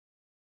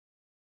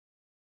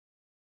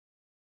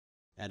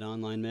At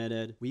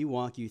OnlineMedEd, we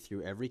walk you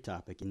through every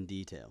topic in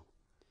detail,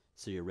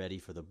 so you're ready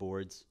for the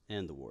boards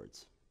and the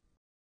wards.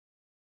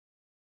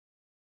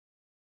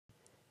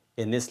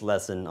 In this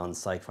lesson on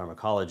psych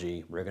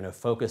pharmacology, we're going to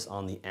focus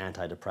on the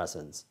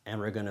antidepressants, and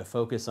we're going to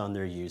focus on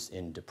their use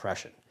in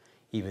depression,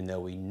 even though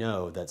we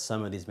know that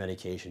some of these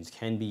medications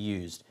can be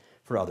used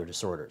for other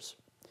disorders.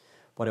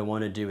 What I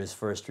want to do is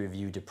first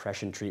review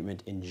depression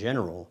treatment in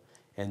general,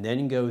 and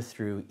then go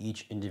through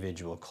each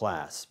individual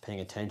class,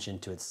 paying attention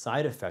to its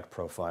side effect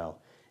profile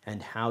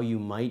and how you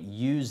might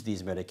use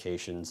these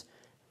medications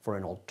for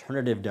an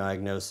alternative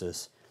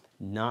diagnosis,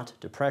 not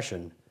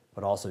depression,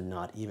 but also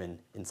not even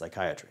in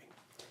psychiatry.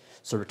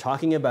 So we're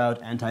talking about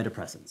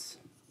antidepressants.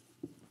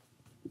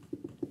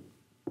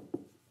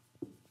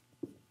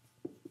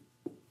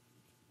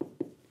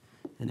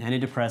 And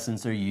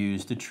antidepressants are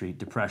used to treat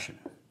depression.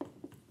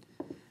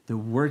 The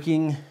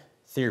working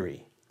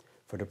theory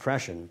for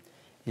depression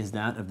is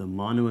that of the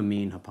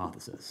monoamine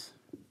hypothesis,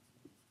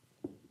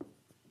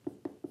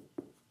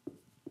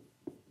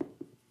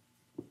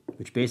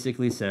 which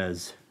basically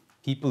says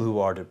people who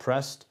are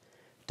depressed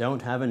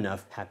don't have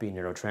enough happy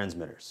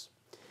neurotransmitters.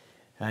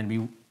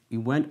 And we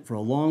went for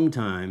a long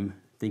time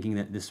thinking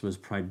that this was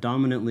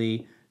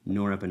predominantly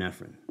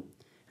norepinephrine.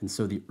 And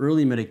so the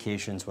early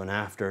medications went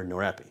after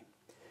norepi.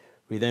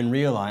 We then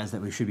realized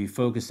that we should be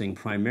focusing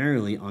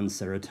primarily on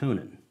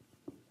serotonin.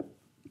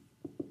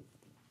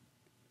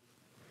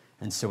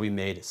 And so we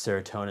made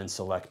serotonin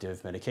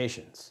selective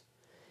medications.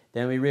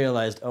 Then we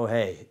realized, oh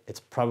hey, it's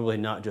probably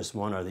not just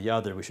one or the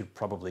other, we should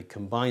probably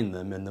combine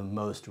them, and the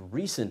most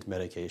recent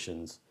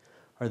medications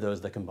are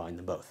those that combine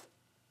them both.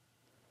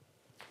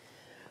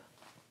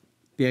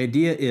 The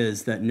idea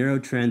is that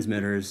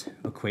neurotransmitters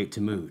equate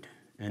to mood,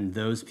 and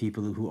those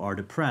people who are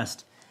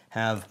depressed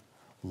have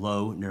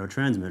low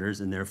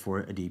neurotransmitters and therefore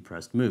a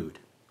depressed mood.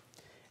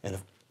 And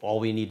if all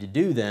we need to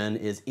do then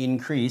is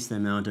increase the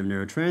amount of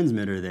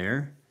neurotransmitter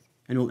there,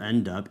 and we'll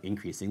end up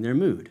increasing their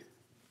mood.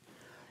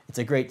 It's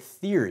a great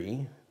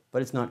theory,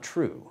 but it's not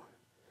true.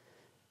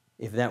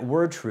 If that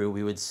were true,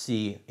 we would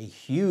see a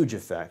huge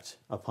effect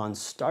upon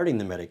starting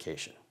the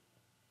medication.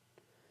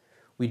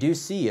 We do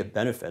see a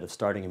benefit of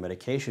starting a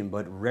medication,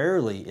 but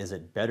rarely is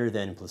it better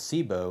than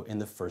placebo in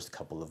the first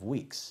couple of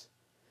weeks.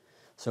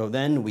 So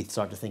then we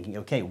start to thinking,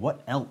 okay,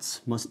 what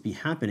else must be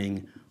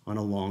happening on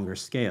a longer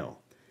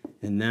scale?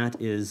 And that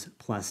is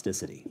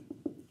plasticity.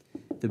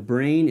 The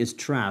brain is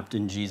trapped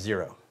in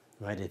G0,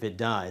 right? If it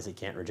dies, it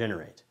can't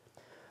regenerate.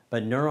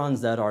 But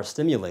neurons that are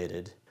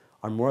stimulated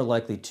are more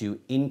likely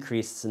to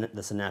increase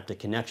the synaptic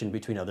connection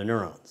between other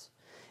neurons.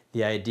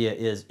 The idea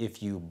is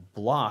if you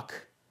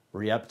block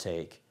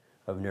reuptake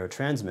of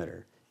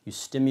neurotransmitter, you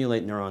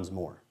stimulate neurons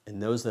more.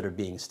 And those that are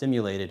being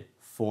stimulated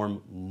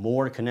form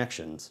more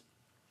connections.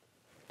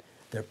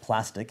 They're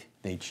plastic,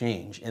 they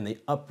change, and they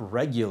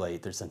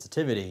upregulate their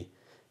sensitivity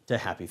to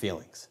happy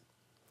feelings.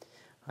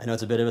 I know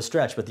it's a bit of a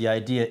stretch, but the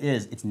idea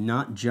is it's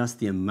not just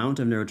the amount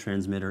of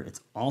neurotransmitter,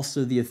 it's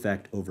also the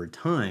effect over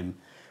time,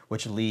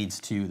 which leads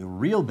to the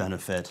real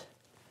benefit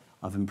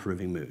of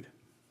improving mood.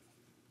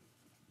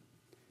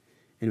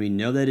 And we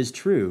know that is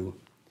true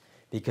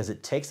because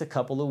it takes a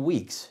couple of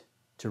weeks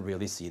to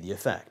really see the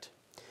effect.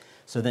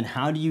 So then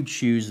how do you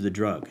choose the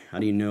drug? How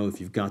do you know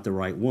if you've got the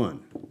right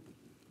one?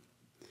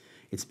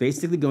 It's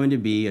basically going to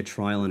be a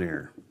trial and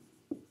error.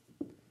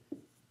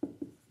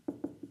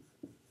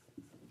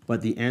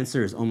 But the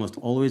answer is almost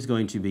always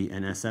going to be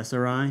an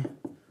SSRI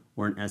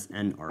or an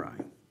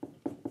SNRI.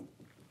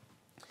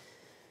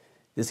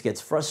 This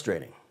gets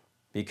frustrating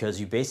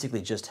because you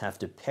basically just have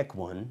to pick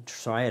one,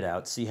 try it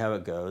out, see how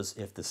it goes.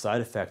 If the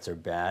side effects are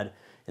bad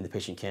and the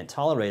patient can't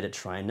tolerate it,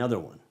 try another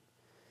one.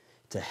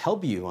 To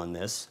help you on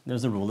this,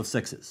 there's the rule of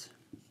sixes.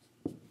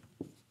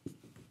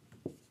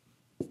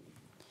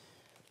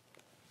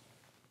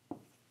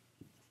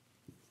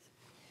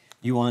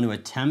 You want to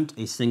attempt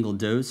a single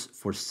dose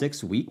for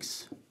 6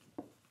 weeks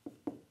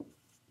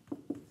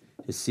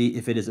to see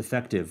if it is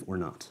effective or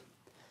not.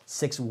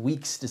 6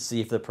 weeks to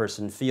see if the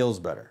person feels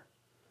better.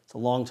 It's a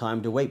long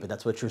time to wait, but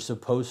that's what you're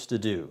supposed to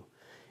do.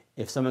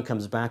 If someone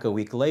comes back a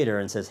week later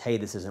and says, hey,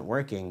 this isn't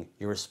working,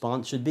 your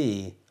response should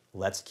be,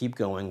 let's keep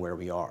going where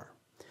we are.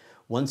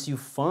 Once you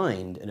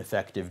find an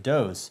effective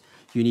dose,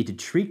 you need to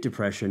treat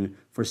depression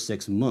for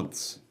 6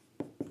 months.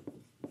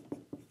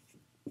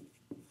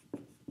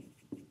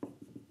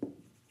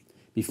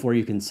 Before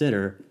you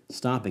consider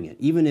stopping it.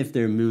 Even if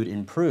their mood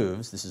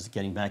improves, this is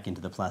getting back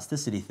into the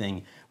plasticity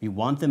thing, we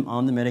want them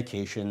on the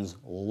medications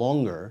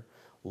longer,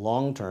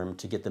 long-term,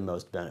 to get the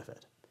most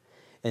benefit.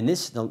 And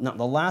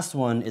the last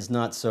one is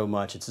not so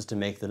much, it's just to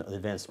make the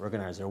advanced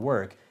organizer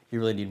work. You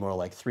really need more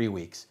like 3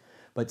 weeks.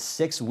 But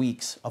 6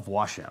 weeks of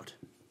washout.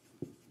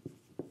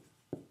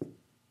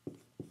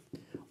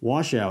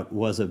 Washout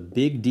was a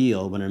big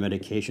deal when our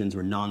medications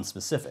were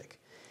non-specific.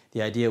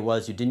 The idea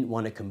was you didn't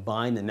want to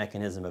combine the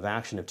mechanism of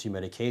action of 2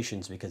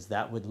 medications because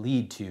that would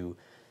lead to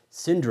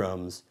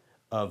syndromes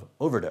of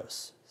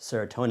overdose,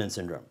 serotonin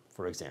syndrome,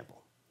 for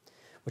example.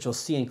 What you'll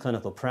see in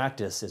clinical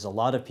practice is a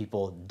lot of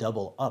people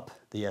double up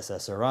the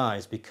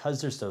SSRIs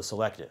because they're so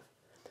selective.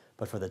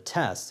 But for the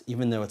test,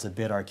 even though it's a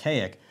bit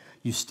archaic,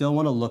 you still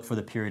want to look for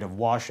the period of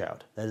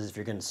washout. That is, if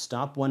you're going to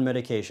stop one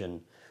medication,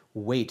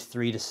 wait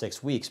 3 to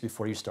 6 weeks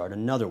before you start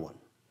another one.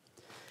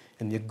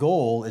 And the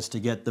goal is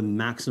to get the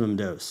maximum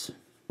dose.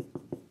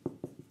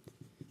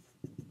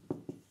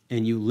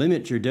 And you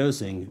limit your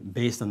dosing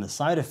based on the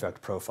side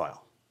effect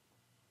profile.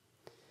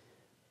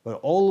 But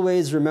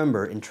always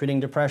remember, in treating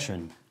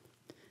depression,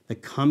 the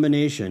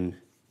combination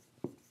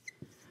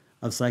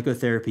of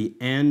psychotherapy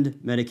and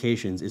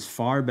medications is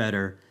far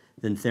better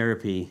than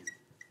therapy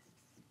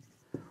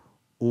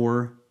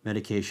or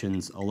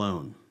medications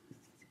alone.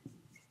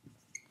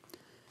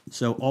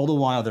 So all the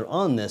while they're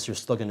on this, you're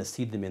still going to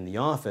see them in the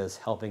office,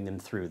 helping them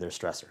through their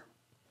stressor.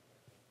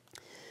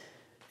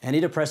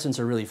 Antidepressants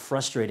are really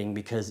frustrating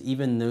because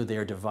even though they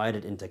are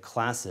divided into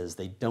classes,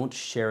 they don't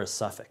share a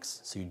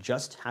suffix. So you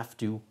just have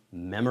to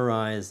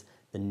memorize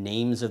the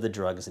names of the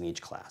drugs in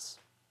each class.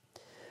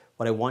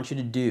 What I want you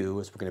to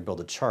do is, we're going to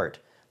build a chart.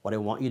 What I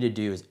want you to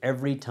do is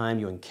every time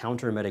you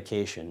encounter a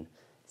medication,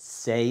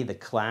 say the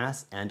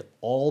class and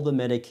all the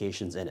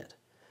medications in it.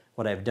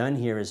 What I've done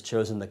here is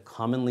chosen the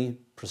commonly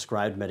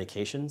prescribed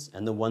medications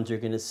and the ones you're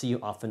going to see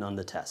often on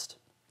the test.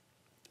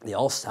 They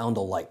all sound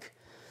alike.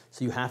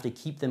 So you have to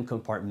keep them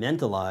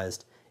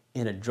compartmentalized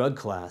in a drug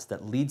class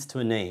that leads to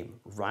a name,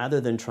 rather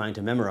than trying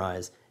to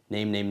memorize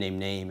name, name, name,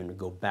 name, and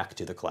go back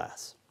to the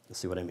class. You'll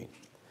see what I mean.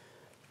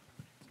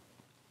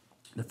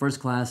 The first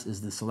class is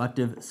the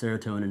selective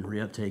serotonin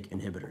reuptake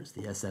inhibitors,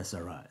 the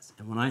SSRIs.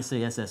 And when I say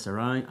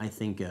SSRI, I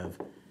think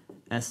of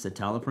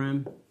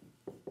S-citalopram,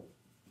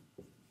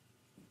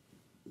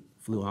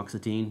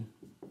 fluoxetine,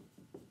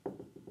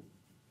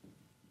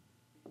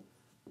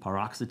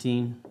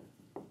 paroxetine,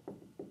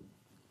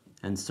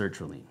 and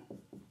sertraline.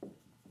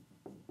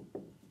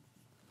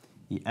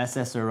 The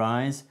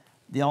SSRIs,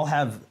 they all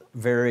have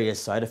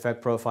various side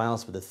effect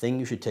profiles, but the thing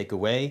you should take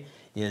away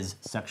is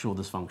sexual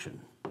dysfunction.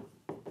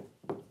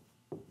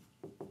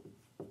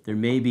 There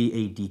may be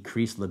a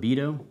decreased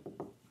libido,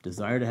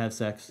 desire to have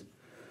sex,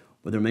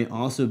 but there may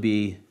also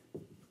be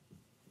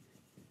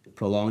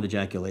prolonged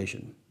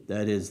ejaculation.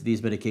 That is,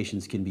 these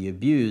medications can be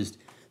abused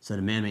so that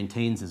a man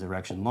maintains his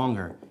erection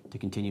longer to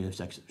continue their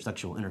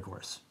sexual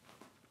intercourse.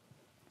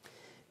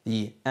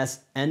 The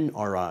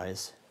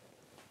SNRIs,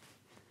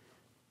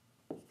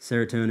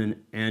 serotonin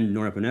and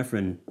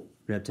norepinephrine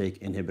reuptake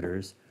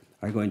inhibitors,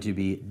 are going to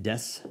be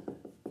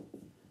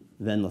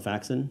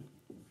desvenlafaxine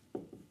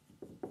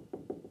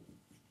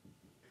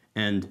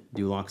and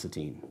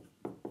duloxetine.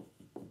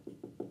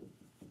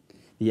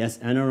 The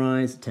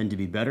SNRIs tend to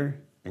be better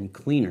and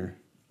cleaner.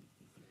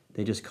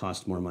 They just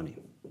cost more money.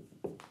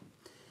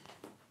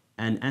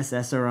 An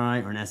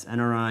SSRI or an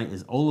SNRI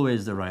is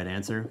always the right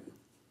answer.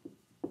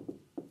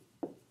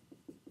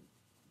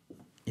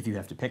 If you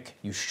have to pick,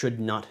 you should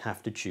not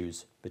have to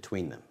choose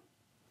between them.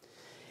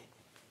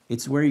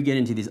 It's where you get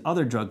into these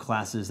other drug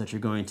classes that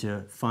you're going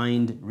to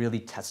find really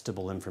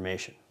testable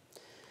information.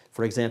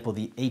 For example,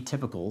 the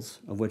atypicals,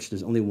 of which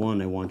there's only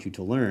one I want you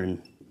to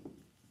learn,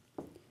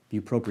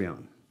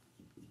 bupropion.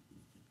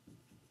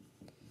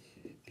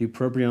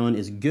 Bupropion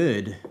is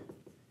good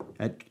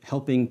at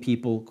helping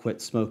people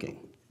quit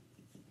smoking.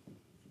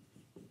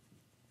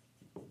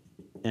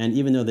 And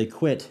even though they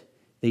quit,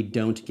 they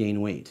don't gain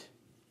weight.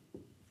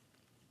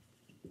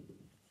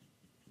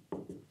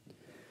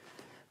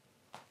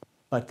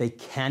 But they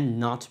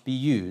cannot be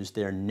used,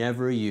 they are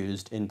never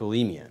used in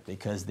bulimia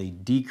because they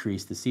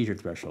decrease the seizure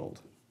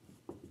threshold.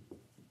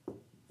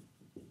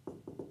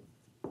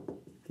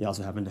 They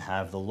also happen to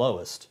have the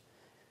lowest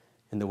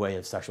in the way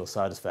of sexual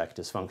side effect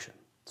dysfunction.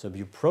 So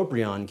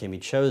bupropion can be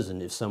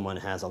chosen if someone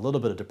has a little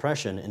bit of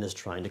depression and is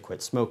trying to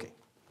quit smoking.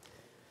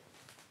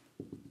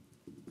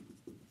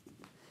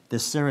 The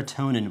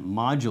serotonin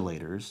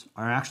modulators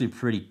are actually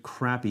pretty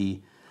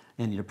crappy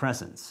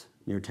antidepressants.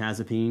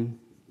 Mirtazapine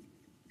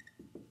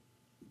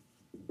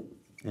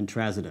and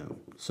trazodone.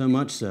 So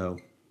much so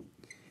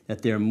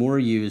that they're more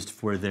used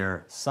for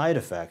their side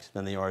effect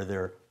than they are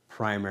their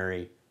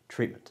primary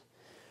treatment.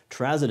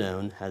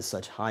 Trazodone has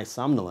such high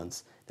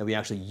somnolence that we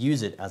actually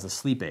use it as a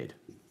sleep aid.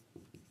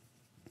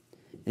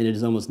 And it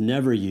is almost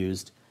never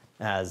used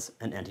as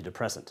an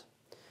antidepressant.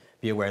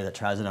 Be aware that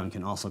trazodone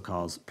can also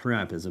cause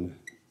priapism,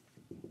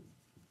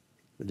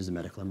 which is a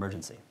medical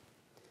emergency.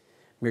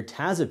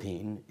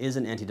 Mirtazapine is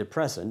an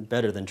antidepressant,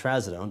 better than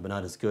trazodone, but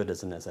not as good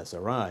as an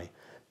SSRI,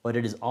 but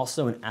it is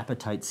also an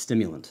appetite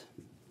stimulant.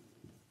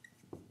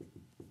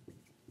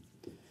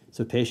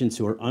 So patients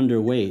who are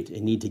underweight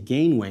and need to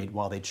gain weight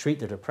while they treat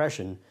their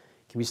depression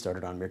can be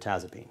started on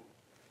mirtazapine.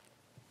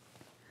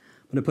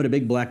 I'm going to put a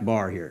big black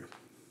bar here,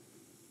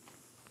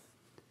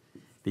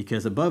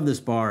 because above this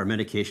bar are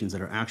medications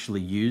that are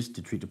actually used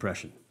to treat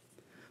depression.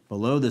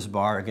 Below this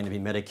bar are going to be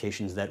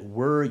medications that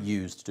were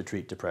used to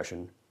treat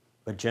depression,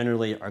 but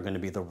generally are going to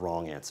be the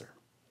wrong answer.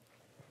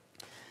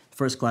 The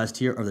first class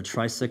here are the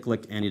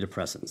tricyclic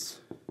antidepressants.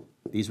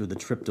 These were the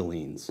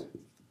triptylines.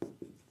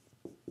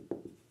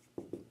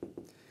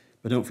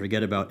 But don't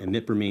forget about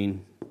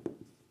imipramine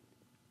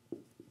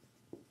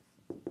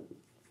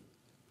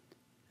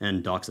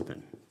and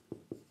doxepin.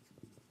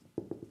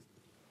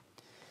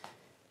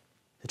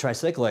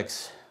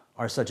 tricyclics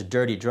are such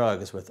dirty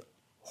drugs with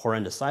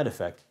horrendous side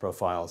effect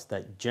profiles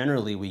that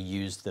generally we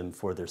use them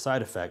for their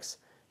side effects,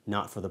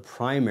 not for the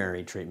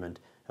primary treatment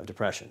of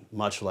depression,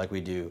 much like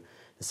we do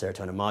the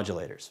serotonin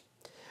modulators.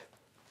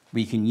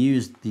 We can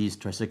use these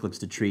tricyclics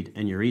to treat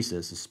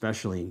enuresis,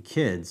 especially in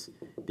kids,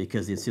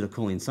 because the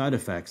acetylcholine side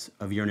effects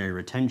of urinary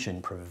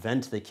retention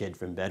prevent the kid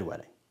from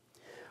bedwetting.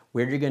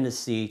 Where you're going to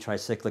see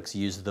tricyclics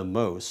used the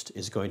most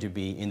is going to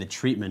be in the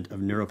treatment of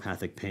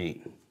neuropathic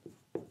pain,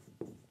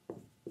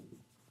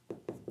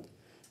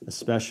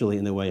 especially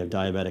in the way of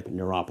diabetic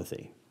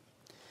neuropathy.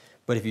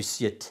 But if you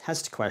see a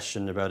test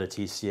question about a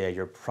TCA,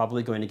 you're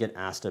probably going to get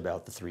asked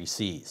about the 3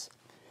 C's,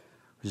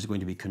 which is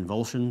going to be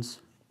convulsions,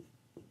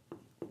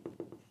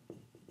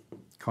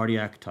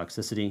 cardiac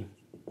toxicity,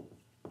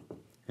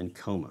 and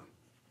coma.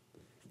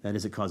 That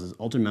is, it causes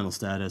altered mental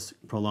status,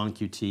 prolonged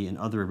QT, and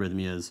other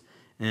arrhythmias,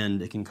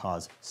 and it can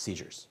cause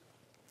seizures.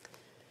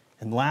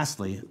 And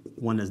lastly,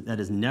 one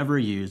that is never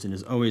used and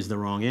is always the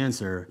wrong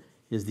answer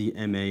is the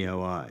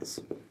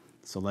MAOIs,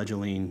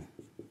 selegiline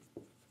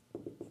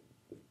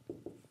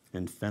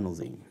and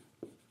phenelzine.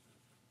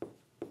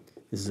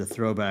 This is a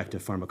throwback to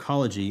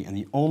pharmacology, and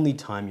the only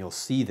time you'll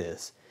see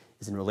this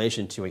is in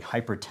relation to a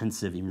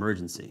hypertensive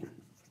emergency,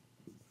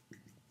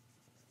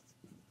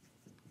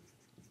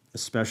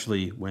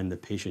 especially when the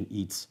patient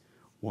eats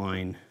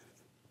wine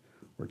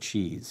or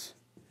cheese.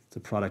 It's a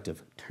product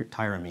of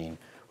tyramine,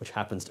 which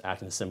happens to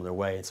act in a similar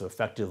way, and so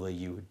effectively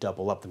you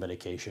double up the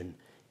medication,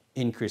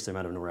 increase the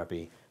amount of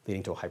norepi,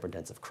 leading to a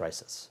hypertensive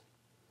crisis.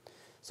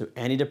 So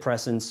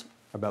antidepressants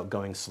are about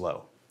going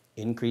slow.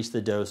 Increase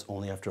the dose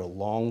only after a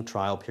long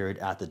trial period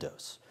at the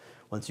dose.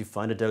 Once you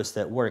find a dose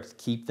that works,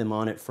 keep them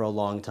on it for a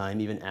long time,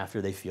 even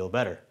after they feel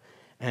better.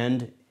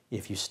 And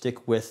if you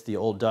stick with the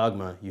old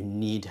dogma, you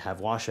need to have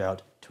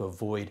washout to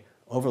avoid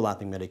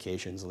overlapping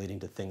medications leading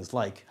to things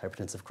like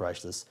hypertensive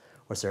crisis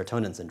or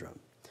serotonin syndrome.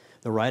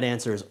 The right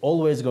answer is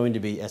always going to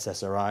be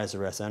SSRIs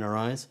or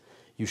SNRIs.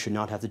 You should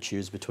not have to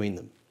choose between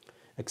them,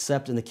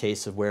 except in the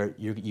case of where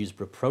you use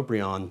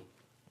bupropion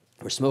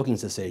for smoking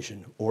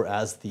cessation or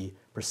as the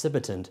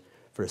precipitant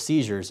for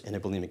seizures in a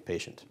bulimic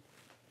patient.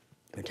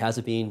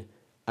 Mirtazapine,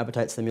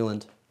 appetite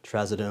stimulant,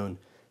 trazodone,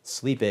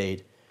 sleep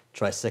aid,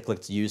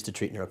 tricyclics used to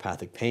treat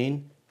neuropathic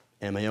pain,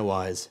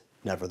 MAOIs,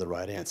 never the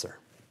right answer.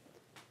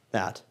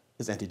 That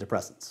is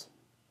antidepressants.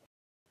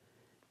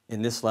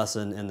 In this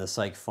lesson in the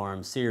Psych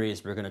Pharm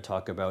series, we're going to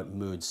talk about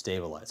mood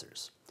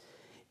stabilizers.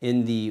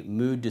 In the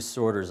mood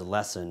disorders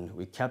lesson,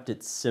 we kept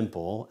it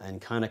simple and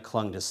kind of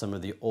clung to some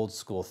of the old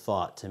school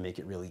thought to make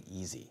it really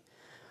easy.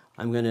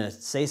 I'm going to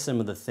say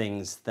some of the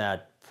things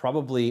that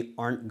probably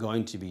aren't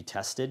going to be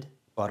tested,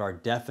 but are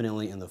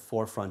definitely in the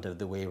forefront of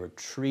the way we're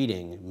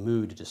treating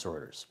mood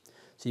disorders.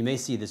 So you may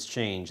see this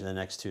change in the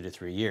next 2 to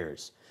 3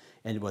 years.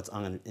 And what's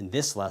on in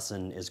this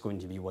lesson is going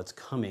to be what's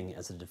coming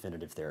as a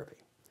definitive therapy.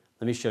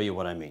 Let me show you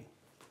what I mean.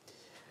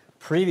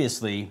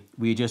 Previously,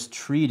 we just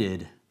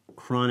treated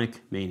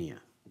chronic mania.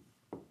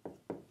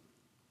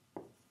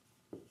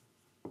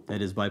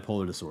 That is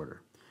bipolar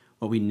disorder,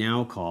 what we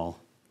now call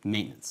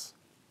maintenance.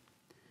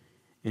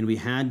 And we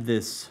had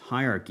this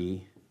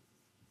hierarchy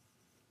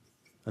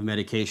of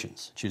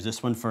medications. Choose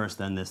this one first,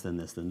 then this, then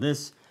this, then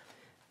this,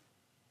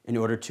 in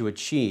order to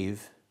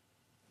achieve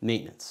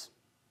maintenance.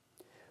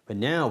 But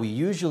now we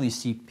usually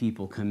see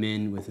people come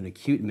in with an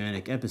acute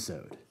manic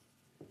episode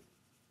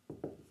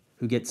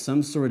who get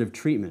some sort of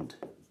treatment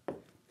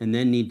and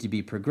then need to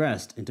be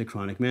progressed into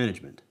chronic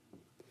management.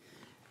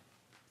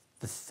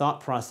 The thought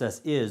process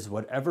is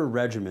whatever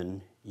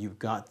regimen you've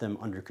got them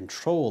under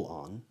control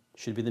on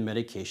should be the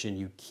medication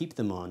you keep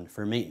them on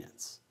for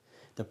maintenance.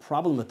 The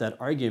problem with that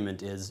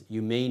argument is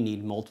you may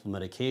need multiple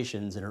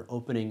medications and are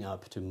opening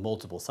up to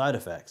multiple side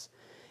effects.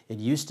 It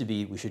used to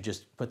be we should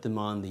just put them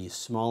on the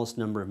smallest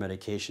number of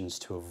medications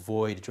to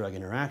avoid drug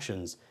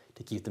interactions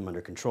to keep them under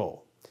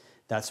control.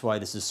 That's why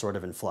this is sort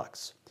of in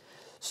flux.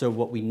 So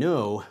what we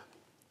know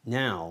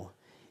now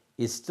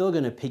is still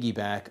going to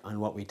piggyback on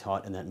what we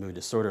taught in that mood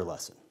disorder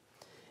lesson.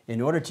 In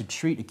order to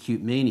treat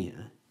acute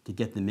mania, to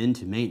get them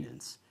into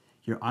maintenance,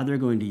 you're either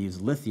going to use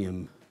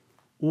lithium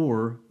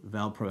or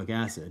valproic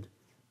acid,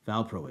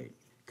 valproate,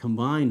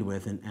 combined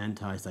with an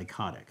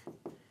antipsychotic,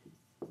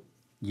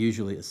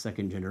 usually a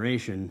second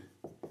generation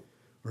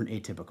or an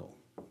atypical.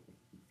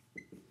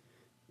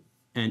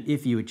 And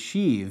if you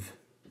achieve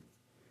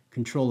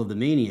control of the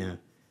mania,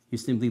 you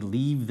simply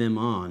leave them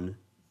on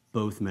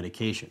both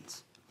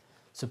medications,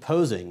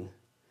 supposing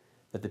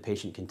that the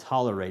patient can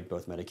tolerate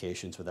both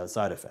medications without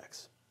side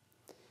effects.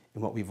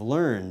 And what we've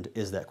learned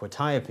is that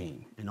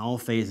quetiapine, in all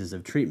phases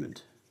of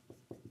treatment,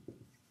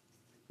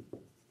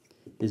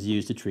 is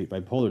used to treat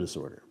bipolar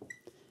disorder.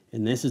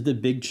 And this is the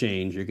big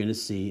change you're going to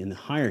see in the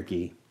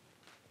hierarchy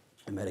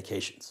of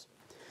medications.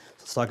 So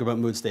let's talk about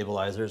mood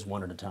stabilizers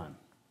one at a time.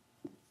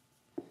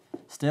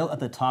 Still at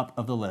the top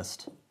of the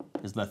list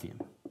is lithium.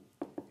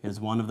 It is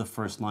one of the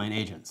first-line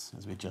agents,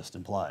 as we just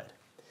implied.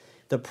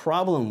 The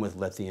problem with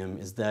lithium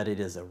is that it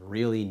is a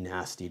really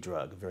nasty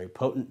drug, very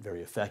potent,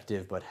 very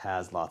effective, but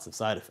has lots of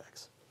side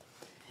effects.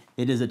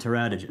 It is a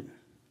teratogen.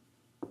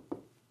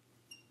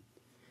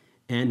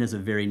 and has a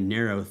very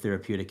narrow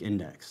therapeutic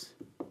index.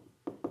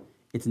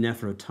 It's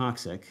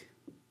nephrotoxic,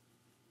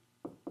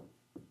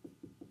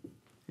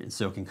 and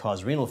so can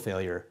cause renal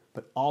failure,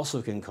 but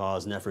also can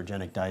cause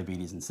nephrogenic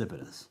diabetes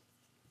insipidus.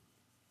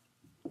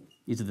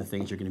 These are the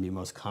things you're going to be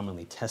most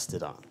commonly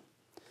tested on.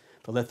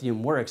 But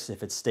lithium works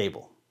if it's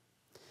stable.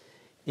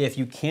 If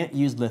you can't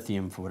use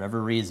lithium for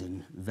whatever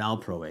reason,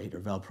 valproate or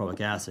valproic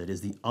acid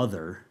is the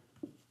other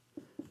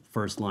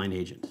first-line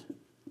agent.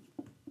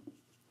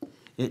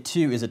 It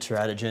too is a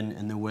teratogen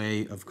in the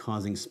way of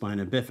causing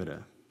spina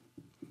bifida.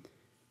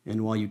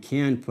 And while you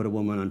can put a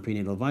woman on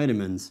prenatal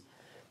vitamins,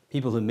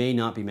 people who may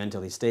not be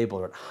mentally stable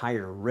are at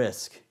higher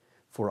risk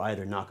for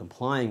either not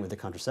complying with the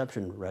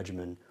contraception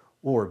regimen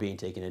or being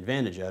taken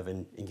advantage of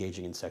and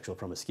engaging in sexual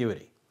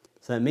promiscuity.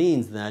 So that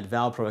means that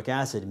valproic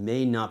acid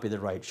may not be the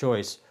right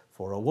choice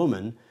for a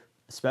woman,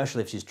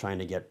 especially if she's trying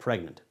to get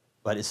pregnant,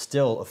 but it's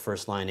still a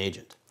first-line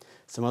agent.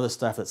 Some other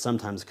stuff that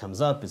sometimes comes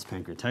up is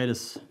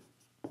pancreatitis,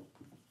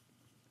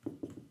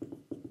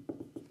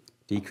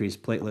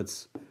 decreased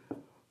platelets,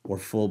 or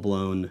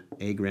full-blown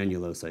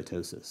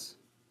agranulocytosis.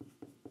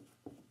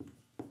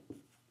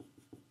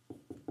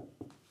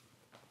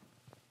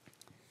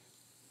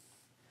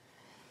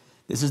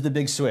 This is the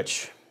big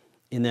switch.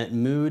 In that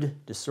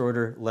mood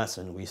disorder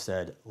lesson, we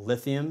said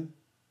lithium,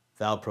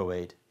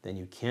 valproate, then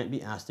you can't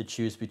be asked to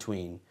choose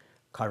between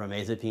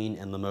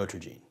carbamazepine and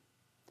lamotrigine.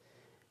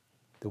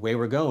 The way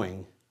we're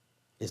going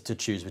is to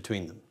choose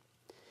between them.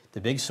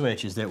 The big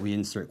switch is that we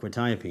insert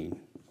quetiapine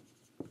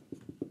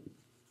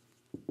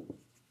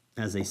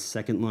as a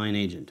second-line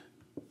agent,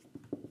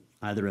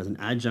 either as an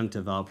adjunct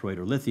to valproate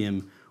or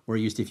lithium, or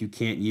used if you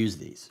can't use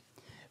these.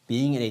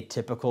 Being an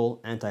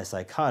atypical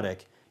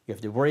antipsychotic, you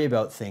have to worry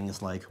about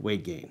things like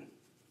weight gain,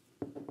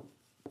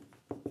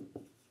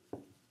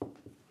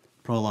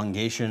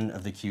 prolongation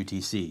of the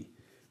QTC,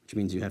 which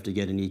means you have to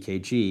get an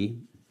EKG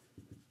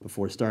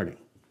before starting.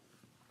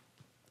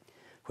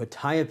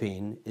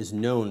 Quetiapine is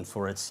known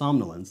for its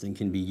somnolence and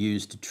can be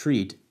used to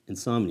treat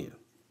insomnia,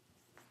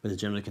 but is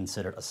generally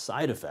considered a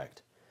side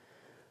effect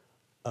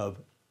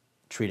of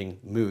treating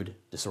mood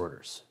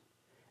disorders.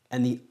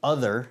 And the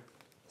other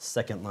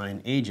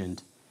second-line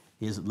agent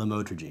is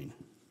lamotrigine,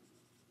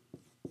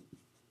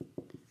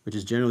 which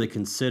is generally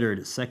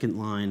considered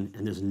second-line,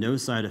 and there's no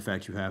side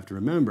effect you have to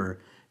remember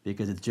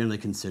because it's generally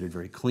considered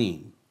very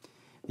clean.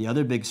 The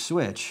other big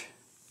switch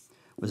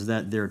was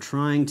that they're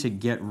trying to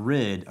get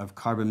rid of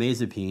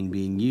carbamazepine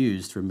being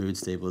used for mood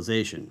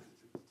stabilization.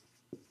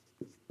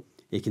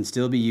 It can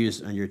still be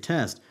used on your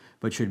test,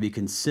 but should be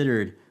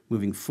considered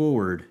moving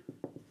forward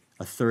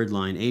a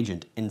third-line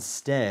agent.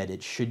 Instead,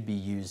 it should be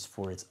used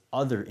for its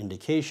other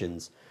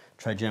indications,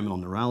 trigeminal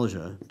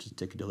neuralgia, which is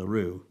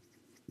ticagrelor,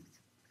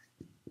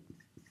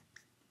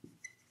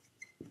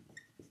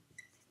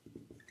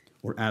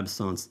 or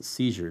absence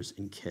seizures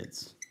in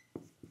kids.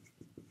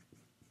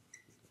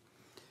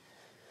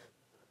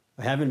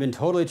 I haven't been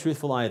totally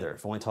truthful either.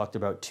 I've only talked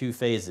about two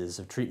phases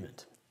of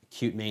treatment,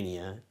 acute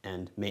mania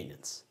and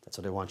maintenance. That's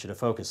what I want you to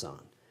focus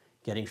on.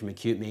 Getting from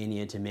acute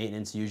mania to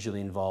maintenance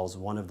usually involves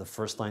one of the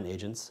first-line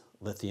agents,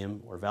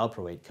 lithium or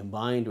valproate,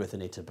 combined with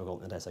an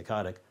atypical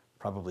antipsychotic,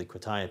 probably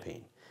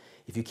quetiapine.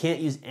 If you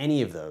can't use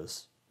any of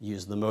those,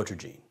 use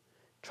lamotrigine.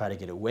 Try to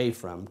get away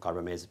from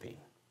carbamazepine.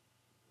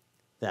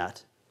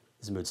 That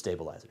is mood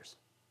stabilizers.